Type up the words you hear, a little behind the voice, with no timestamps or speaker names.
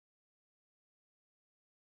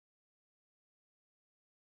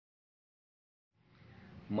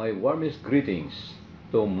My warmest greetings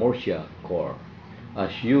to Murcia Corps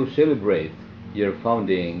as you celebrate your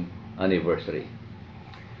founding anniversary.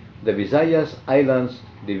 The Visayas Islands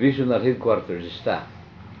Divisional Headquarters staff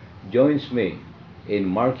joins me in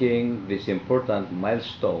marking this important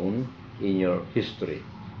milestone in your history.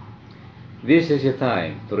 This is a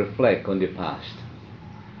time to reflect on the past,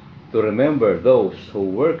 to remember those who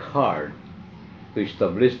worked hard to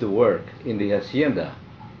establish the work in the hacienda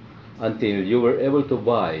until you were able to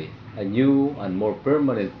buy a new and more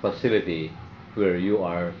permanent facility where you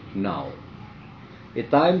are now. A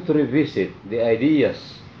time to revisit the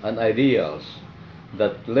ideas and ideals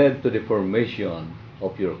that led to the formation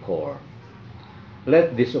of your Corps.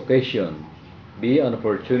 Let this occasion be an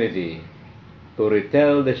opportunity to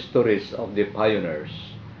retell the stories of the pioneers,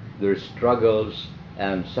 their struggles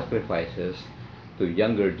and sacrifices to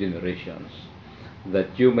younger generations,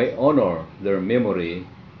 that you may honor their memory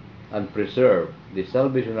and preserve the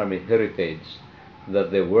Salvation Army heritage that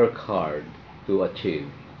they work hard to achieve.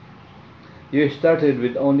 You started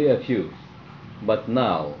with only a few, but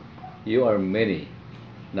now you are many,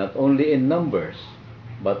 not only in numbers,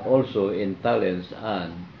 but also in talents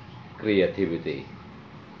and creativity.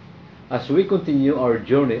 As we continue our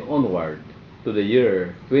journey onward to the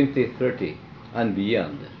year 2030 and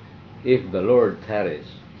beyond, if the Lord tarries,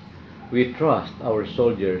 we trust our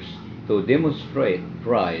soldiers to demonstrate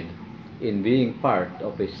pride in being part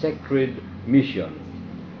of a sacred mission,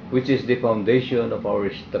 which is the foundation of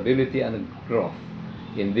our stability and growth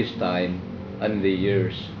in this time and in the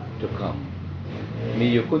years to come. May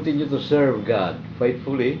you continue to serve God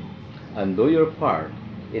faithfully and do your part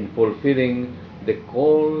in fulfilling the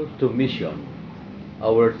call to mission,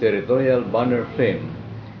 our territorial banner theme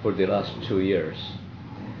for the last 2 years.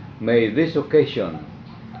 May this occasion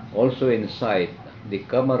also incite the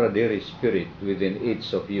camaraderie spirit within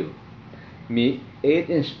each of you. May it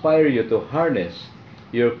inspire you to harness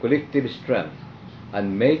your collective strength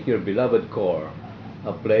and make your beloved Corps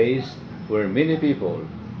a place where many people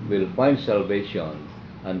will find salvation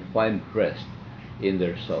and find rest in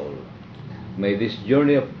their soul. May this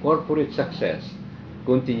journey of corporate success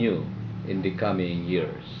continue in the coming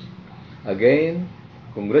years. Again,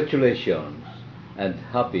 congratulations and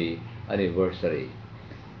happy anniversary.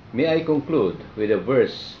 May I conclude with a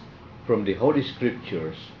verse from the Holy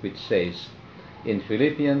Scriptures which says in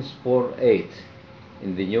Philippians 4:8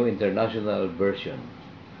 in the New International Version,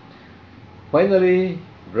 "Finally,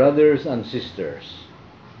 brothers and sisters,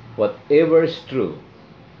 whatever is true,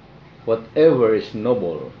 whatever is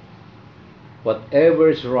noble, whatever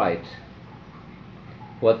is right,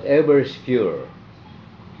 whatever is pure,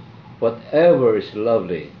 whatever is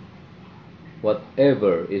lovely,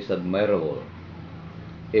 whatever is admirable,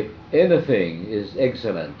 if anything is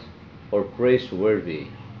excellent or praiseworthy,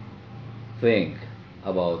 think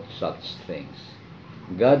about such things."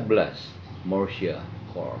 God bless Murcia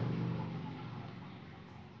Corps.